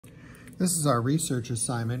This is our research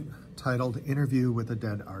assignment titled Interview with a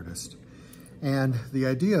Dead Artist. And the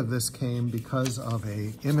idea of this came because of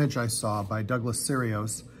an image I saw by Douglas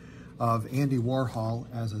Sirios of Andy Warhol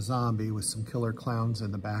as a zombie with some killer clowns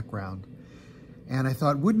in the background. And I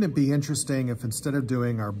thought, wouldn't it be interesting if instead of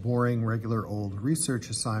doing our boring, regular old research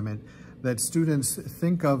assignment, that students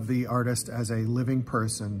think of the artist as a living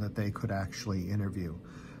person that they could actually interview.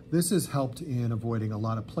 This has helped in avoiding a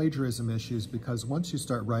lot of plagiarism issues because once you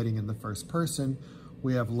start writing in the first person,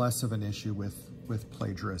 we have less of an issue with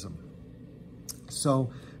plagiarism.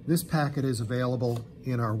 So this packet is available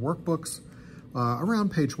in our workbooks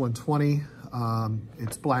around page 120.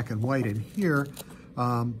 It's black and white in here,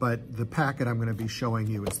 but the packet I'm going to be showing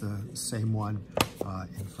you is the same one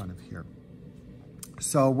in front of here.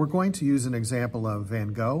 So we're going to use an example of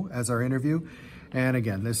Van Gogh as our interview. And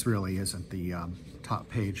again, this really isn't the top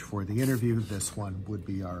page for the interview. This one would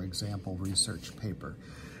be our example research paper.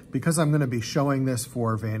 Because I'm going to be showing this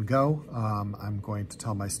for Van Gogh, I'm going to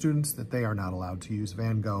tell my students that they are not allowed to use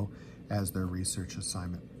Van Gogh as their research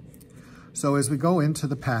assignment. So as we go into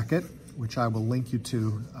the packet, which I will link you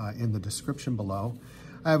to in the description below,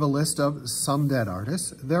 I have a list of some dead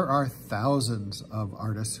artists. There are thousands of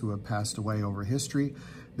artists who have passed away over history.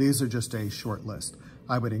 These are just a short list.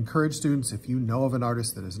 I would encourage students, if you know of an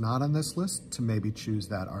artist that is not on this list, to maybe choose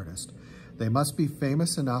that artist. They must be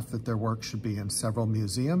famous enough that their work should be in several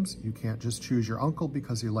museums. You can't just choose your uncle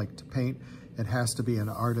because you like to paint. It has to be an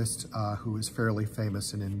artist who is fairly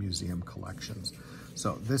famous and in museum collections.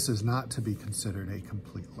 So this is not to be considered a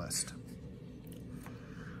complete list.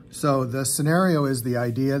 So the scenario is the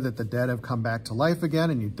idea that the dead have come back to life again,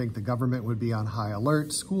 and you'd think the government would be on high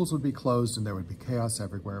alert, schools would be closed, and there would be chaos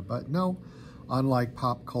everywhere. But no, unlike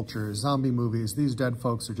pop culture zombie movies, these dead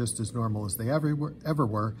folks are just as normal as they ever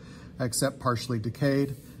were, except partially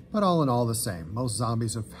decayed, but all in all the same. Most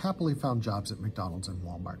zombies have happily found jobs at McDonald's and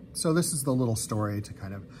Walmart. So this is the little story to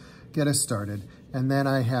kind of get us started. And then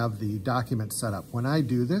I have the document set up. When I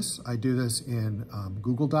do this in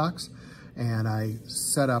Google Docs, and I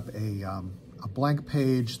set up a blank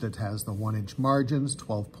page that has the 1-inch margins,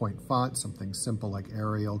 12-point font, something simple like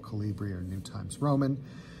Arial, Calibri, or New Times Roman.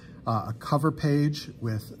 A cover page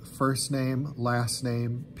with first name, last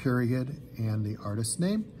name, period, and the artist's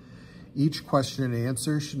name. Each question and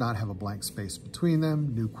answer should not have a blank space between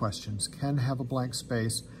them. New questions can have a blank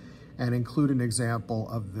space, and include an example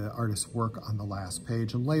of the artist's work on the last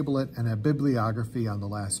page and label it, and a bibliography on the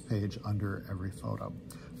last page under every photo.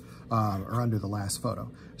 Or under the last photo.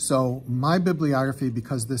 So my bibliography,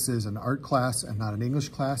 because this is an art class and not an English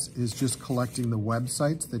class, is just collecting the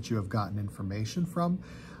websites that you have gotten information from.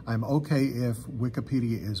 I'm okay if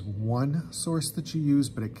Wikipedia is one source that you use,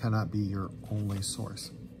 but it cannot be your only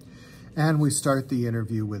source. And we start the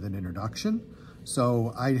interview with an introduction.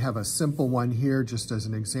 So I have a simple one here just as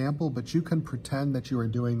an example, but you can pretend that you are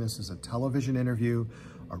doing this as a television interview,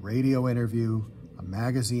 a radio interview, a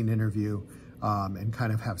magazine interview, and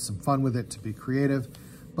kind of have some fun with it to be creative.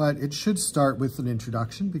 But it should start with an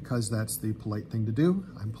introduction because that's the polite thing to do.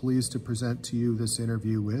 I'm pleased to present to you this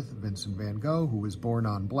interview with Vincent van Gogh, who was born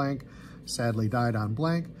on blank, sadly died on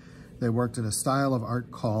blank. They worked in a style of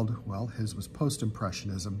art called, well, his was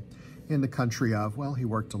post-impressionism in the country of, well, he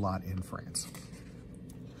worked a lot in France.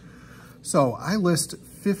 So I list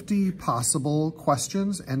 50 possible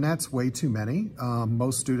questions, and that's way too many.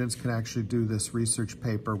 Most students can actually do this research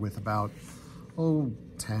paper with about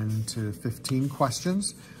 10 to 15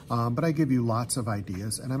 questions, but I give you lots of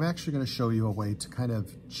ideas, and I'm actually going to show you a way to kind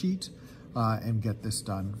of cheat and get this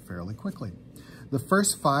done fairly quickly. The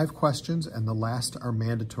first 5 questions and the last are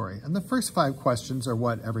mandatory, and the first 5 questions are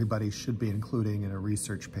what everybody should be including in a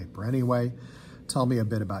research paper anyway. Tell me a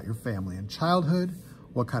bit about your family and childhood.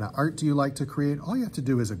 What kind of art do you like to create? All you have to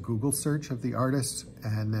do is a Google search of the artist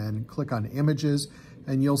and then click on images,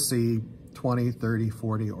 and you'll see 20, 30,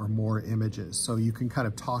 40 or more images. So you can kind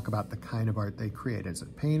of talk about the kind of art they create. Is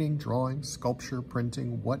it painting, drawing, sculpture,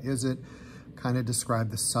 printing? What is it? Kind of describe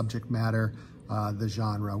the subject matter, the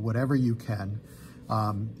genre, whatever you can.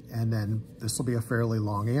 And then this will be a fairly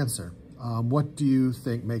long answer. What do you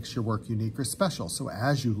think makes your work unique or special? So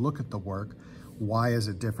as you look at the work, why is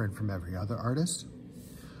it different from every other artist?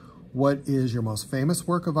 What is your most famous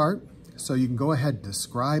work of art? So you can go ahead and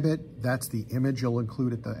describe it. That's the image you'll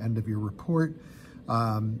include at the end of your report.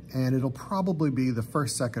 And it'll probably be the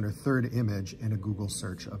first, second, or third image in a Google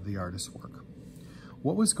search of the artist's work.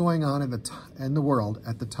 What was going on in the world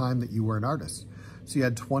at the time that you were an artist? So you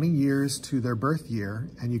had 20 years to their birth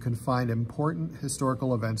year, and you can find important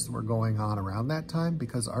historical events that were going on around that time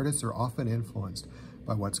because artists are often influenced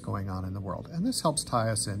by what's going on in the world. And this helps tie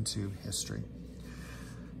us into history.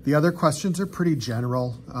 The other questions are pretty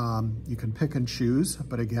general. You can pick and choose,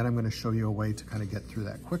 but again, I'm going to show you a way to kind of get through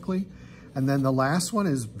that quickly. And then the last one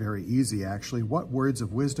is very easy, actually. What words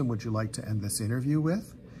of wisdom would you like to end this interview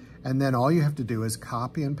with? And then all you have to do is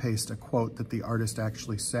copy and paste a quote that the artist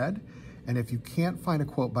actually said. And if you can't find a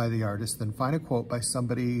quote by the artist, then find a quote by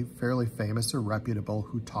somebody fairly famous or reputable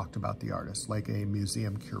who talked about the artist, like a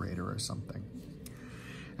museum curator or something.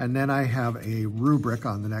 And then I have a rubric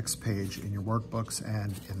on the next page in your workbooks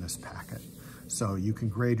and in this packet. So you can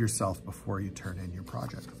grade yourself before you turn in your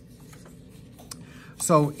project.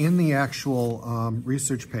 So in the actual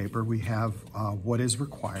research paper, we have what is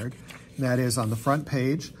required. And that is on the front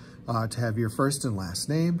page to have your first and last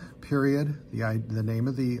name, period, the name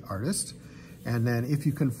of the artist. And then if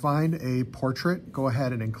you can find a portrait, go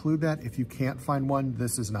ahead and include that. If you can't find one,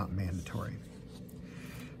 this is not mandatory.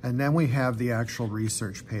 And then we have the actual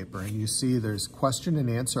research paper, and you see there's question and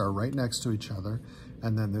answer are right next to each other,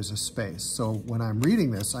 and then there's a space. So when I'm reading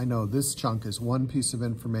this, I know this chunk is one piece of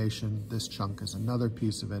information, this chunk is another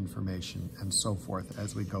piece of information, and so forth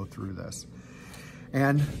as we go through this.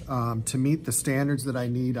 And to meet the standards that I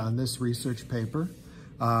need on this research paper,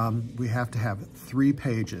 we have to have 3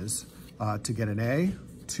 pages to get an A,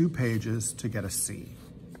 2 pages to get a C.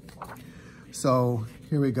 So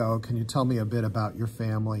here we go. Can you tell me a bit about your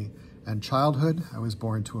family and childhood? I was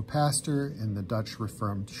born to a pastor in the Dutch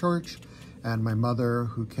Reformed Church, and my mother,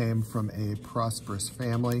 who came from a prosperous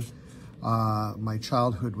family. My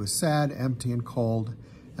childhood was sad, empty, and cold,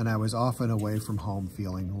 and I was often away from home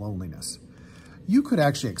feeling loneliness. You could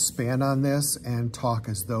actually expand on this and talk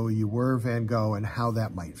as though you were Van Gogh and how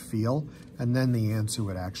that might feel, and then the answer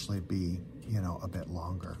would actually be, a bit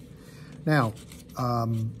longer. Now,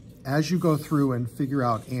 as you go through and figure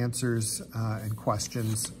out answers and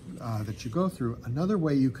questions that you go through, another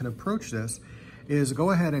way you can approach this is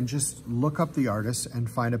go ahead and just look up the artist and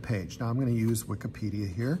find a page. Now I'm going to use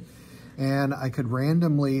Wikipedia here, and I could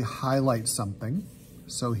randomly highlight something.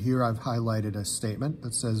 So here I've highlighted a statement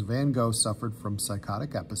that says Van Gogh suffered from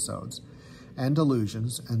psychotic episodes and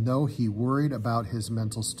delusions, and though he worried about his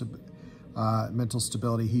mental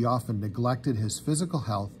stability, he often neglected his physical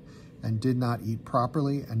health and did not eat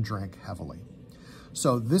properly and drank heavily.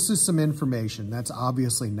 So this is some information that's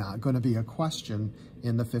obviously not going to be a question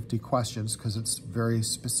in the 50 questions because it's very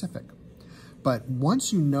specific. But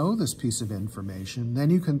once you know this piece of information, then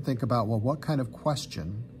you can think about, well, what kind of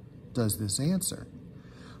question does this answer?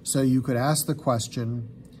 So you could ask the question,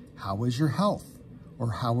 how is your health?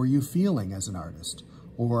 Or how are you feeling as an artist?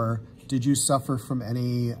 Or did you suffer from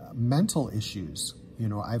any mental issues?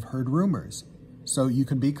 I've heard rumors. So you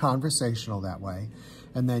can be conversational that way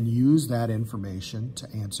and then use that information to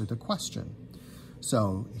answer the question.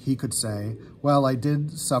 So he could say, well, I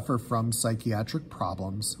did suffer from psychiatric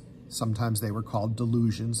problems. Sometimes they were called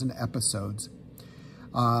delusions and episodes.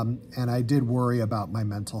 And I did worry about my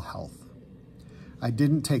mental health. I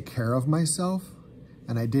didn't take care of myself,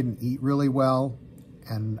 and I didn't eat really well,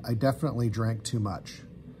 and I definitely drank too much.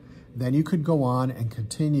 Then you could go on and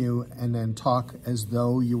continue and then talk as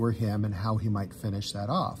though you were him and how he might finish that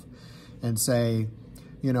off and say,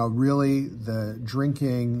 really the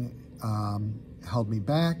drinking held me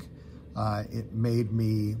back. It made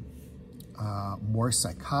me more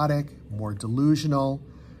psychotic, more delusional.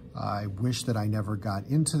 I wish that I never got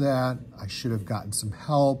into that. I should have gotten some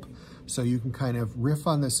help. So you can kind of riff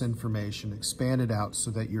on this information, expand it out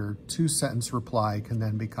so that your 2-sentence reply can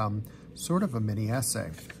then become sort of a mini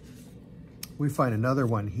essay. We find another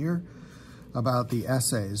one here about the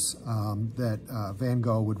essays that Van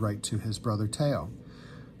Gogh would write to his brother Theo.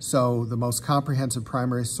 So the most comprehensive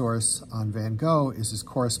primary source on Van Gogh is his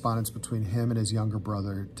correspondence between him and his younger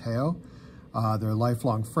brother Theo, their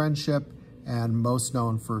lifelong friendship, and most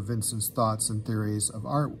known for Vincent's thoughts and theories of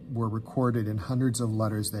art were recorded in hundreds of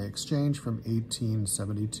letters they exchanged from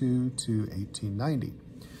 1872 to 1890.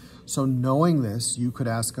 So knowing this, you could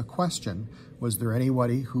ask a question. Was there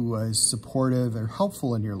anybody who was supportive or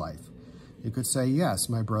helpful in your life? You could say, yes,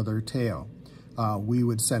 my brother Theo. We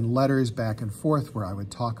would send letters back and forth where I would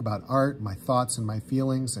talk about art, my thoughts and my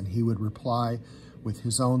feelings, and he would reply with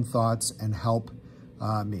his own thoughts and help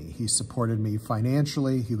me. He supported me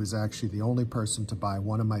financially. He was actually the only person to buy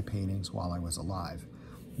one of my paintings while I was alive.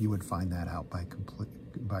 You would find that out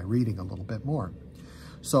by reading a little bit more.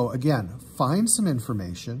 So again, find some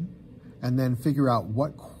information and then figure out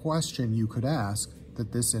what question you could ask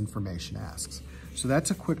that this information asks. So that's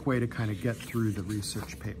a quick way to kind of get through the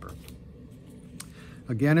research paper.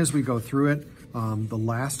 Again, as we go through it, the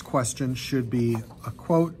last question should be a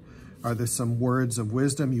quote. Are there some words of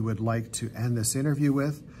wisdom you would like to end this interview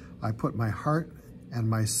with? I put my heart and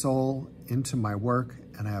my soul into my work,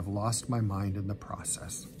 and I have lost my mind in the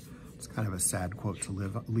process. It's kind of a sad quote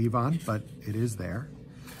to leave on, but it is there.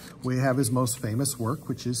 We have his most famous work,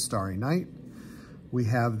 which is Starry Night. We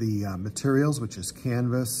have the materials, which is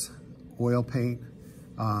canvas, oil paint.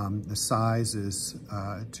 The size is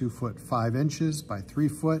 2 foot 5 inches by 3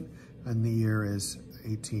 foot, and the year is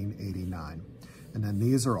 1889. And then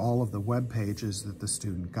these are all of the web pages that the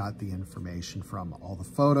student got the information from, all the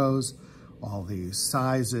photos, all the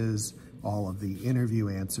sizes, all of the interview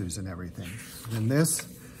answers and everything. And this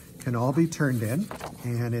can all be turned in,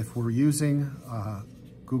 and if we're using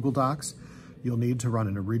Google Docs, you'll need to run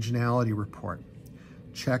an originality report.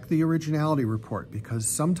 Check the originality report because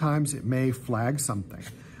sometimes it may flag something,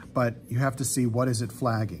 but you have to see what is it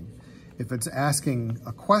flagging. If it's asking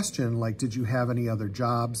a question like, did you have any other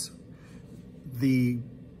jobs? The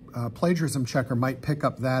plagiarism checker might pick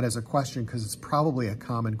up that as a question because it's probably a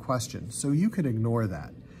common question, so you can ignore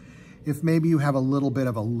that. If maybe you have a little bit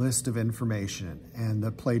of a list of information and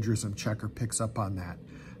the plagiarism checker picks up on that,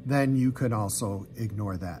 then you can also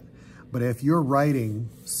ignore that. But if your writing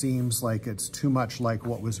seems like it's too much like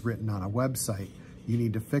what was written on a website, you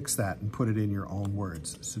need to fix that and put it in your own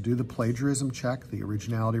words. So do the plagiarism check, the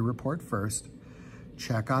originality report first,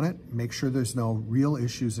 check on it, make sure there's no real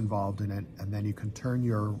issues involved in it, and then you can turn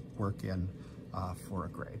your work in for a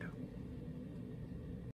grade.